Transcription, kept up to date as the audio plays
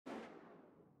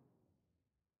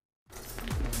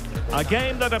A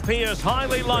game that appears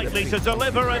highly likely to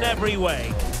deliver in every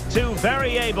way. Two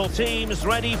very able teams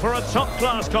ready for a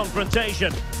top-class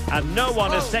confrontation. And no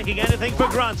one is taking anything for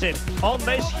granted on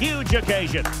this huge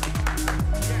occasion.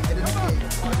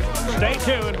 Stay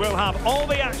tuned, we'll have all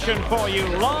the action for you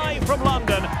live from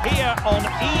London here on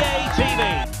EA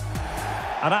TV.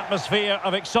 An atmosphere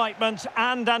of excitement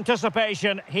and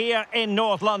anticipation here in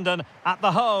North London at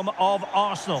the home of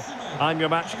Arsenal. I'm your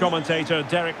match commentator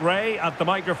Derek Ray at the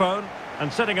microphone,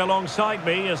 and sitting alongside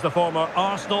me is the former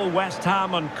Arsenal, West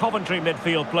Ham and Coventry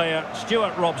midfield player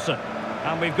Stuart Robson.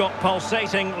 And we've got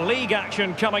pulsating league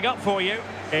action coming up for you.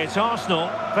 It's Arsenal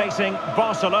facing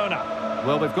Barcelona.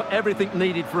 Well, they've got everything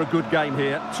needed for a good game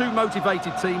here. Two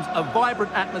motivated teams, a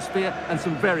vibrant atmosphere and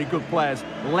some very good players.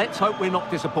 Let's hope we're not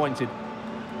disappointed.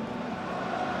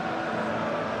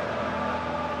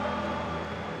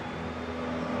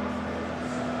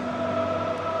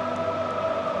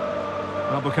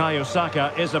 Well, Bukayo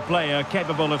Saka is a player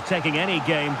capable of taking any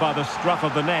game by the scruff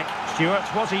of the neck. Stuart,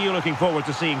 what are you looking forward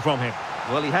to seeing from him?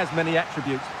 Well, he has many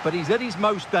attributes, but he's at his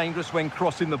most dangerous when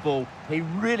crossing the ball. He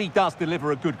really does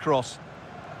deliver a good cross.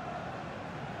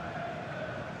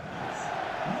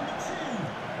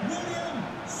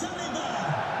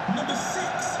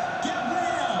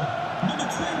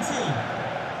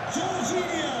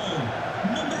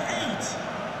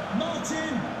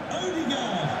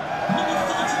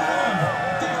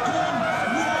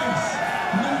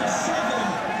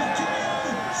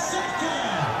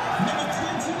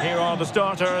 The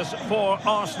starters for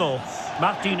Arsenal.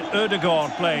 Martin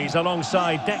Ødegaard plays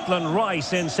alongside Declan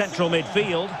Rice in central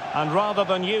midfield, and rather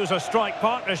than use a strike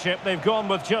partnership, they've gone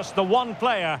with just the one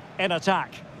player in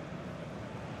attack.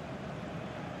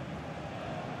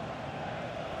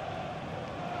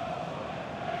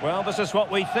 Well, this is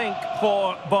what we think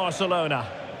for Barcelona.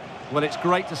 Well, it's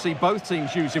great to see both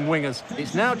teams using wingers.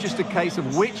 It's now just a case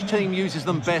of which team uses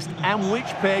them best and which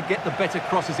pair get the better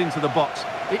crosses into the box.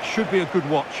 It should be a good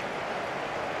watch.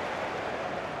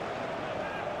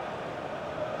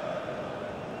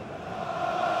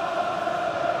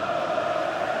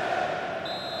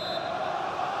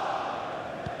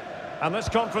 And this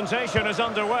confrontation is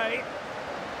underway.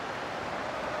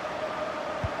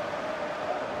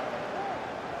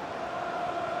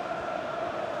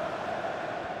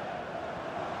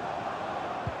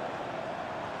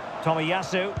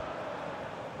 Tomiyasu.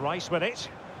 Rice with it.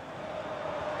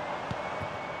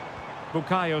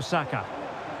 Bukayo Saka.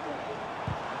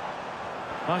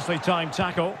 Nicely timed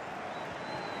tackle.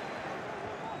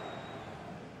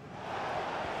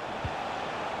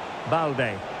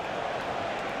 Balde.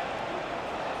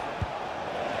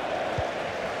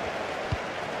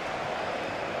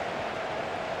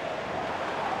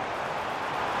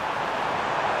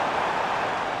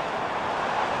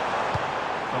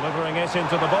 Delivering it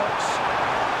into the box.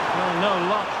 Well, no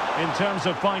luck in terms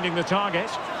of finding the target.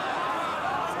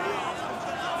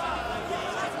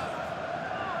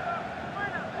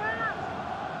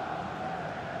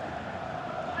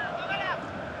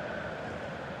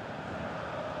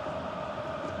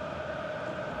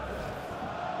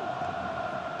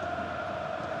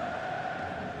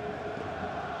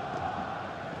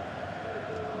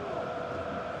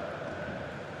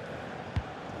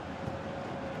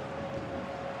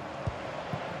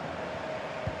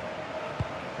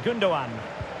 Gundogan.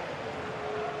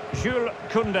 Jules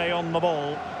Koundé on the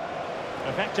ball.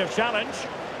 Effective challenge.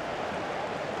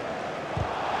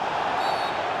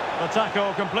 The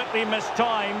tackle completely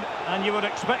mistimed, and you would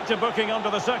expect a booking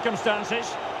under the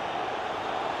circumstances.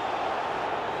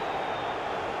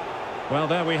 Well,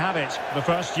 there we have it. The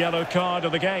first yellow card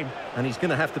of the game. And he's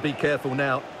going to have to be careful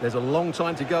now. There's a long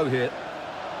time to go here.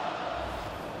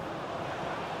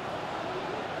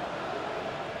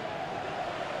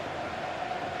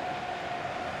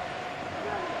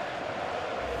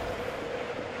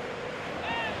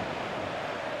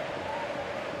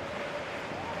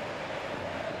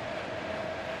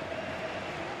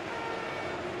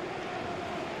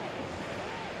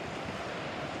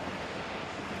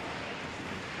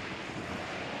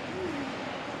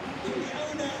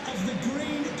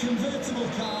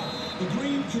 The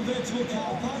green convertible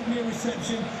car, pardon me,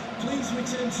 reception. Please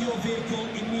return to your vehicle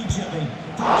immediately.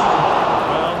 Thank you.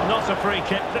 Well, not a free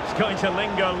kick that's going to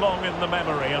linger long in the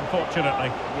memory, unfortunately.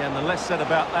 Yeah, and the less said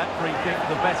about that free kick,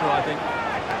 the better, I think.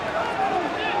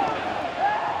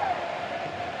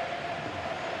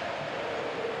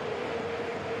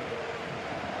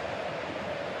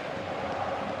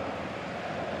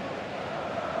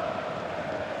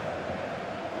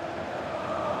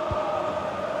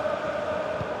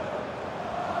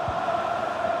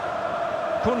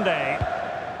 Koundé.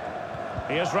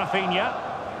 Here's Rafinha.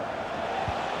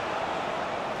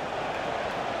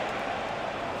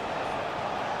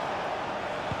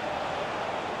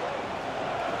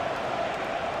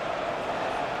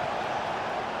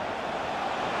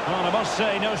 must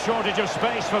say, no shortage of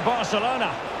space for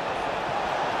Barcelona.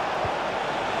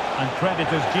 And credit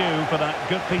is due for that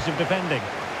good piece of defending.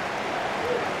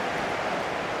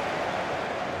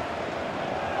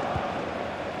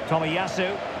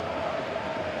 Tomiyasu.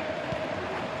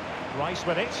 Rice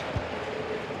with it.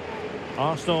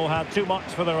 Arsenal had too much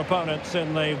for their opponents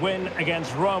in the win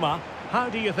against Roma. How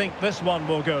do you think this one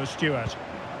will go, Stuart?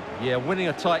 Yeah, winning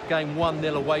a tight game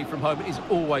 1-0 away from home is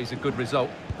always a good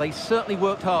result. They certainly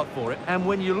worked hard for it. And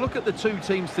when you look at the two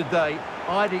teams today,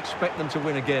 I'd expect them to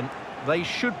win again. They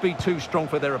should be too strong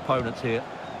for their opponents here.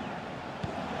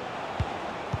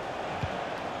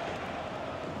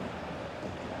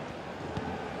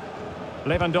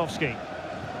 Lewandowski.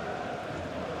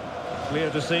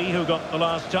 Clear to see who got the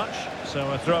last touch,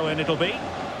 so a throw-in it'll be.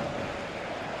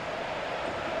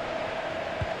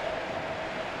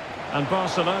 And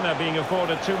Barcelona being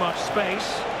afforded too much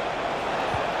space.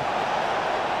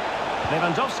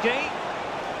 Lewandowski.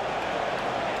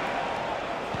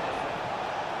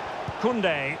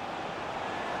 Koundé.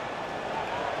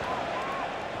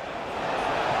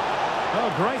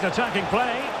 Oh, great attacking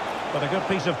play, but a good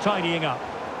piece of tidying up.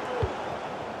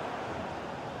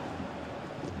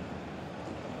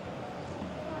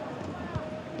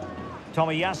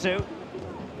 Tomiyasu.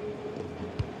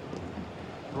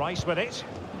 Rice with it.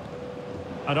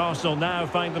 And Arsenal now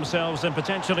find themselves in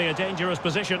potentially a dangerous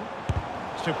position.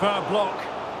 Superb block.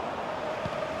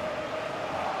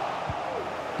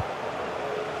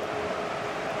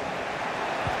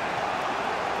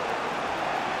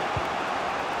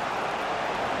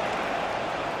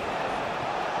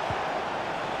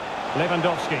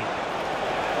 Lewandowski.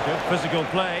 Good physical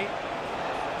play.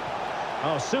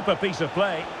 Oh, super piece of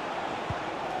play.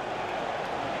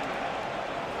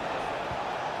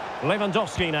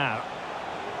 Lewandowski now.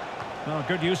 Oh,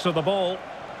 good use of the ball.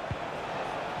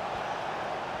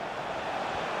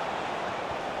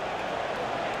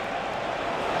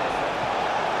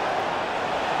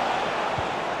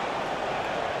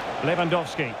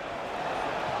 Lewandowski.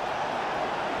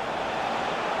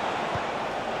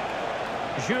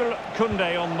 Jules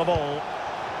Koundé on the ball.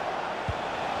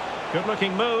 Good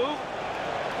looking move.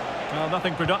 Well,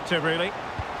 nothing productive really.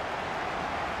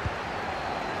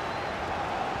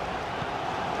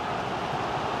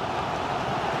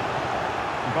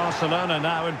 Barcelona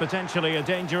now in potentially a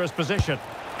dangerous position.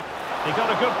 He got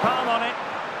a good palm on it.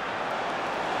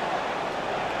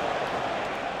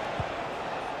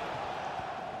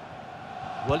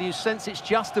 Well, you sense it's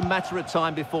just a matter of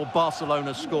time before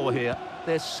Barcelona score here.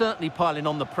 They're certainly piling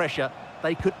on the pressure.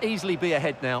 They could easily be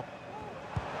ahead now.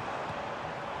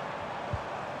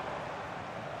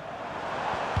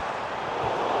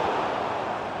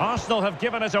 Arsenal have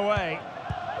given it away.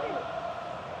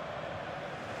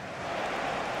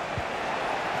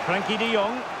 Frankie de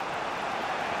Jong.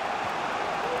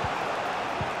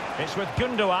 It's with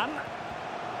Gundogan.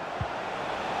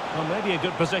 Well, maybe a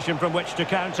good position from which to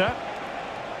counter.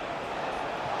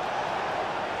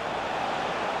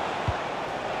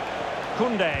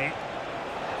 Koundé.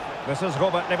 This is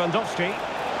Robert Lewandowski.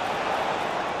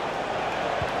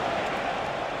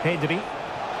 Pedri.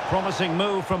 Promising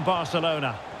move from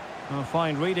Barcelona. A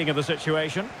fine reading of the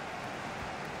situation.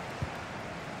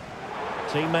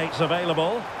 Teammates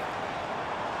available.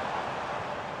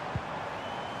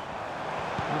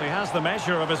 And he has the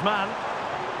measure of his man.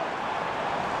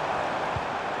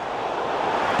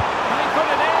 Can he put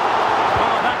it in?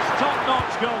 Oh, that's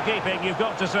top-notch goalkeeping, you've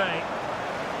got to say.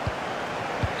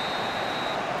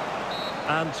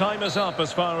 And time is up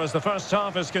as far as the first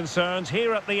half is concerned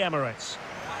here at the Emirates.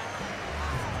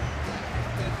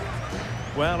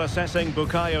 Well, assessing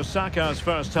Bukayo Saka's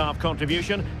first half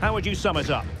contribution, how would you sum it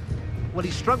up? Well,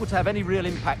 he struggled to have any real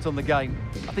impact on the game.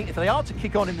 I think if they are to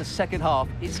kick on in the second half,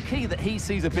 it's key that he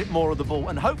sees a bit more of the ball,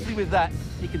 and hopefully with that,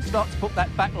 he can start to put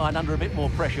that back line under a bit more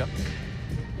pressure.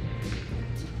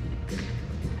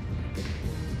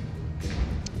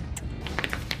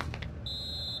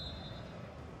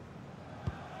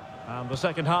 And the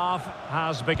second half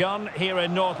has begun here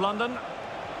in North London.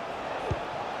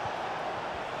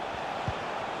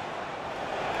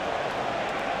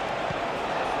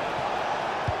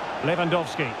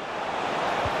 Lewandowski.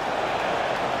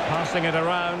 Passing it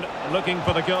around, looking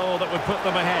for the goal that would put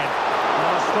them ahead.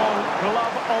 And a strong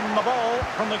glove on the ball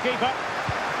from the keeper.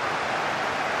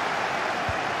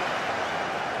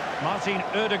 Martin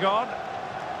Ødegaard.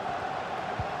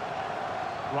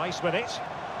 Rice with it.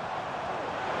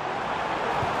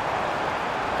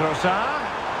 Trossard.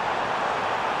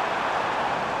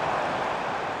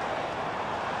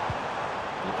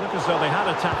 It looked as though they had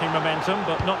attacking momentum,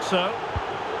 but not so.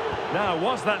 Now,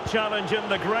 was that challenge in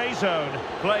the grey zone?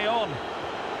 Play on.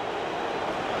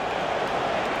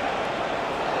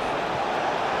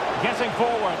 Getting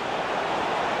forward.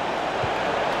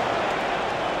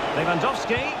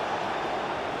 Lewandowski.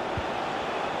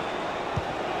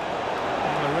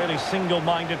 A really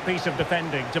single-minded piece of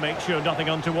defending to make sure nothing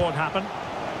untoward happened.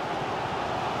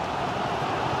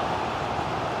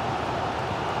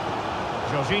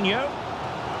 Jorginho.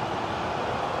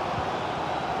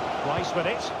 Rice with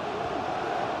it.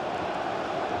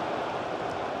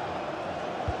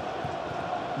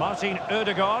 Martin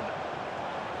Ødegaard.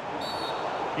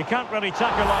 You can't really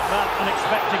tackle like that and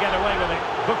expect to get away with it.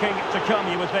 Booking to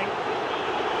come, you would think.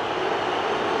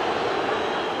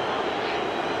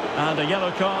 And a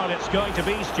yellow card it's going to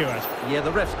be, Stuart. Yeah,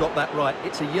 the ref's got that right.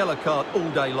 It's a yellow card all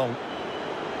day long.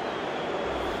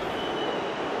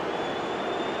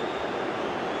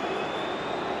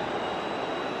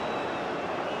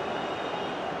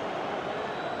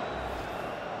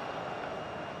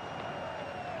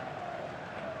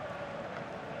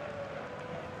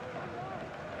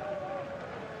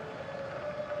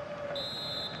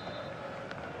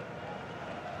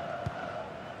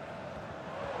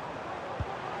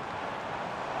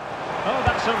 Oh,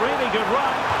 that's a really good run.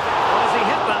 Well, as he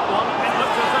hit that one, it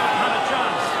looked as though it had a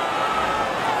chance.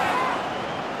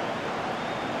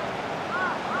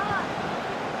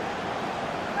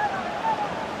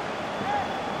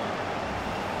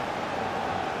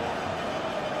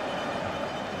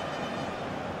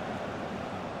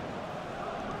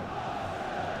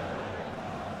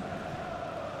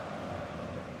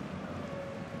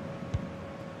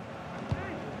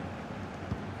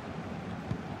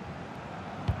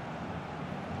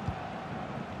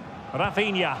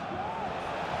 Rafinha.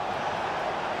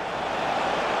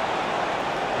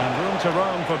 And room to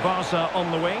roam for Barca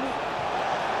on the wing.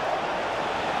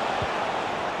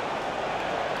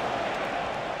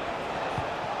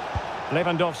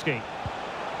 Lewandowski.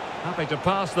 Happy to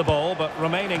pass the ball, but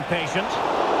remaining patient.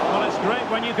 Well, it's great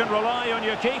when you can rely on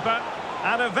your keeper.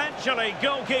 And eventually,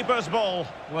 goalkeeper's ball.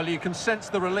 Well, you can sense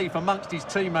the relief amongst his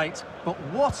teammates, but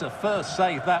what a first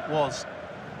save that was.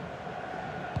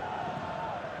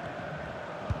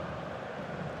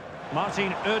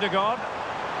 Martin Ødegaard.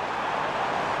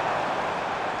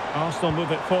 Arsenal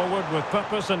move it forward with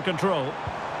purpose and control.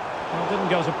 Well, didn't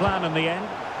go to plan in the end.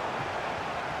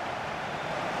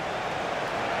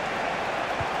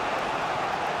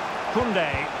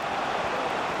 Koundé.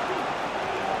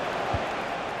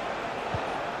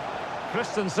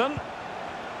 Christensen.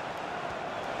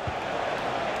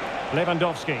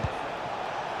 Lewandowski.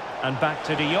 And back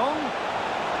to De Jong.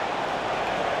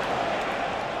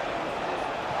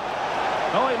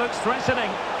 Oh, he looks threatening.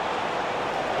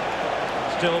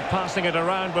 Still passing it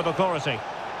around with authority.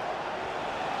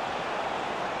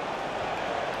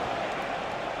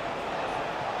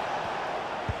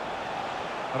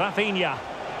 Rafinha.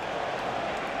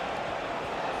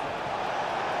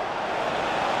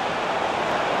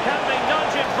 Can they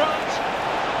nudge in front?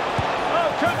 Oh,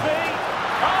 could be.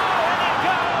 Oh, and it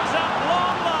goes at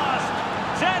long last.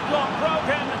 Deadlock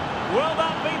broken. Will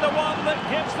that be the one that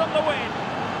gives them the win?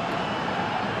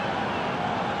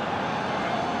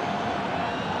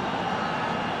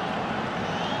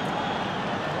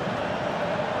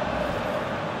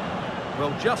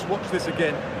 Well, just watch this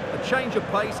again. A change of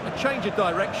pace, a change of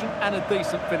direction, and a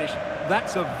decent finish.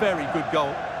 That's a very good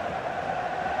goal.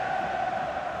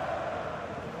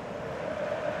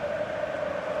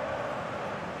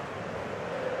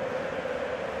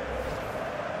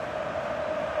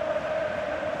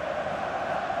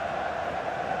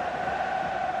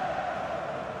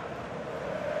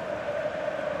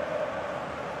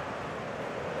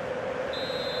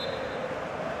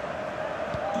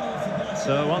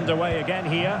 So underway again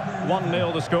here,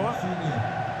 1-0 the score.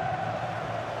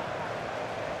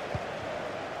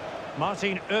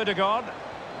 Martin Ødegaard.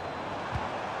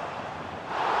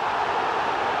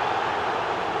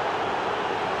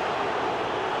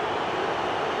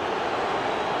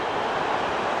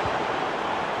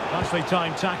 Nicely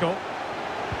timed tackle.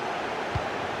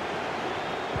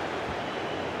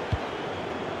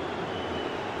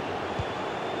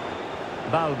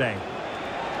 Balde.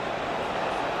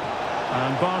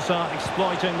 And Barca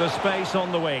exploiting the space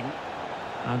on the wing.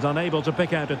 And unable to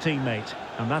pick out a teammate.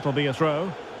 And that'll be a throw.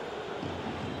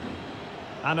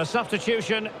 And a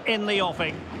substitution in the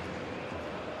offing.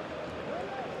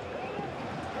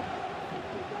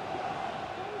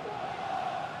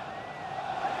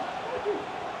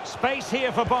 Space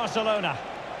here for Barcelona.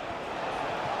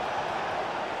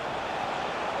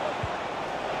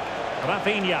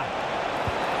 Rafinha.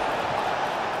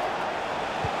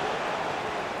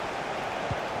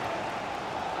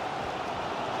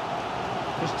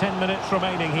 Just 10 minutes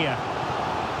remaining here.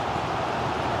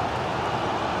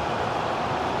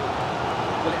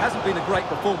 Well, it hasn't been a great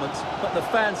performance, but the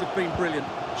fans have been brilliant.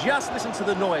 Just listen to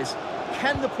the noise.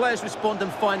 Can the players respond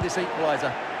and find this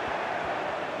equaliser?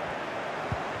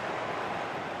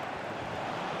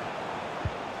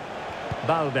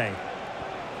 Balde.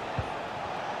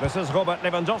 This is Robert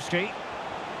Lewandowski.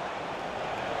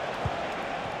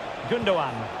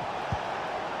 Gundogan.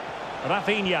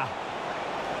 Rafinha.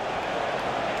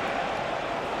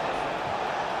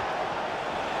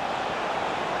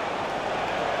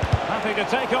 Happy to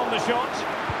take on the shot.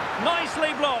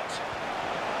 Nicely blocked.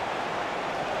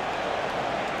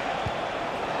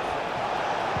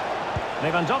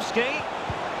 Lewandowski.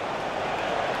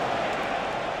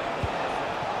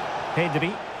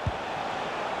 Pedri.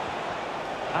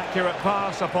 Accurate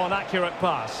pass upon accurate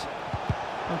pass.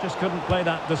 Well, just couldn't play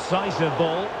that decisive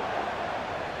ball.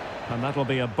 And that'll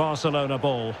be a Barcelona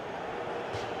ball.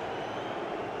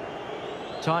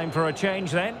 Time for a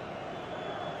change then.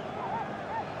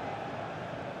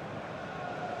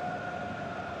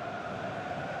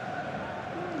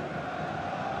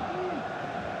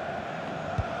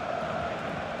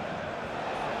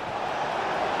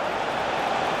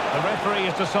 The referee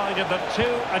has decided that 2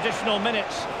 additional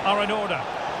minutes are in order.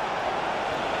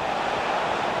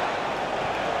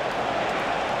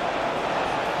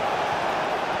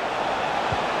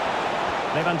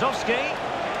 Lewandowski.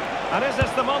 And is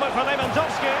this the moment for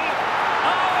Lewandowski?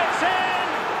 Oh, it's in!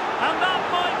 And that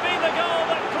might be the goal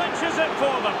that clinches it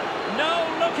for them. No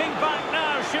looking back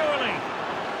now, surely.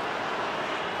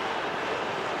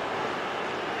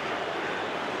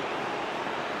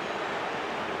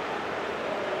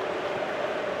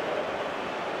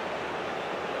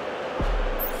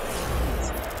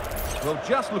 Well,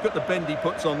 just look at the bend he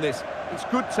puts on this. It's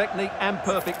good technique and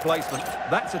perfect placement.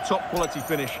 That's a top quality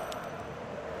finish.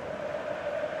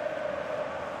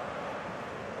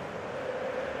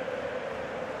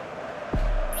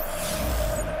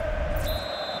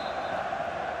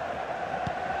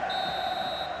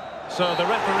 So the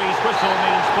referee's whistle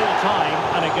means full time,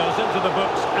 and it goes into the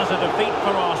books as a defeat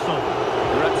for Arsenal.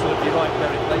 You're absolutely right,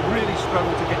 Derek. They really struggle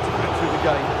to get to grips with the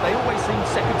game. They always seem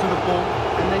second to the ball,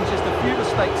 and then just a few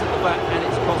mistakes at the back, and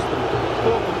it's cost them.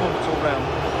 Poor performance all round.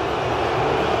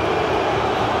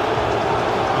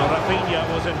 Well, Rafinha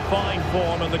was in fine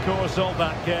form in the course of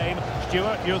that game.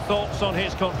 Stuart, your thoughts on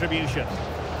his contribution?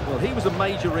 Well, he was a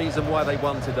major reason why they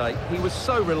won today. He was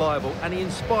so reliable, and he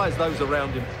inspires those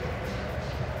around him.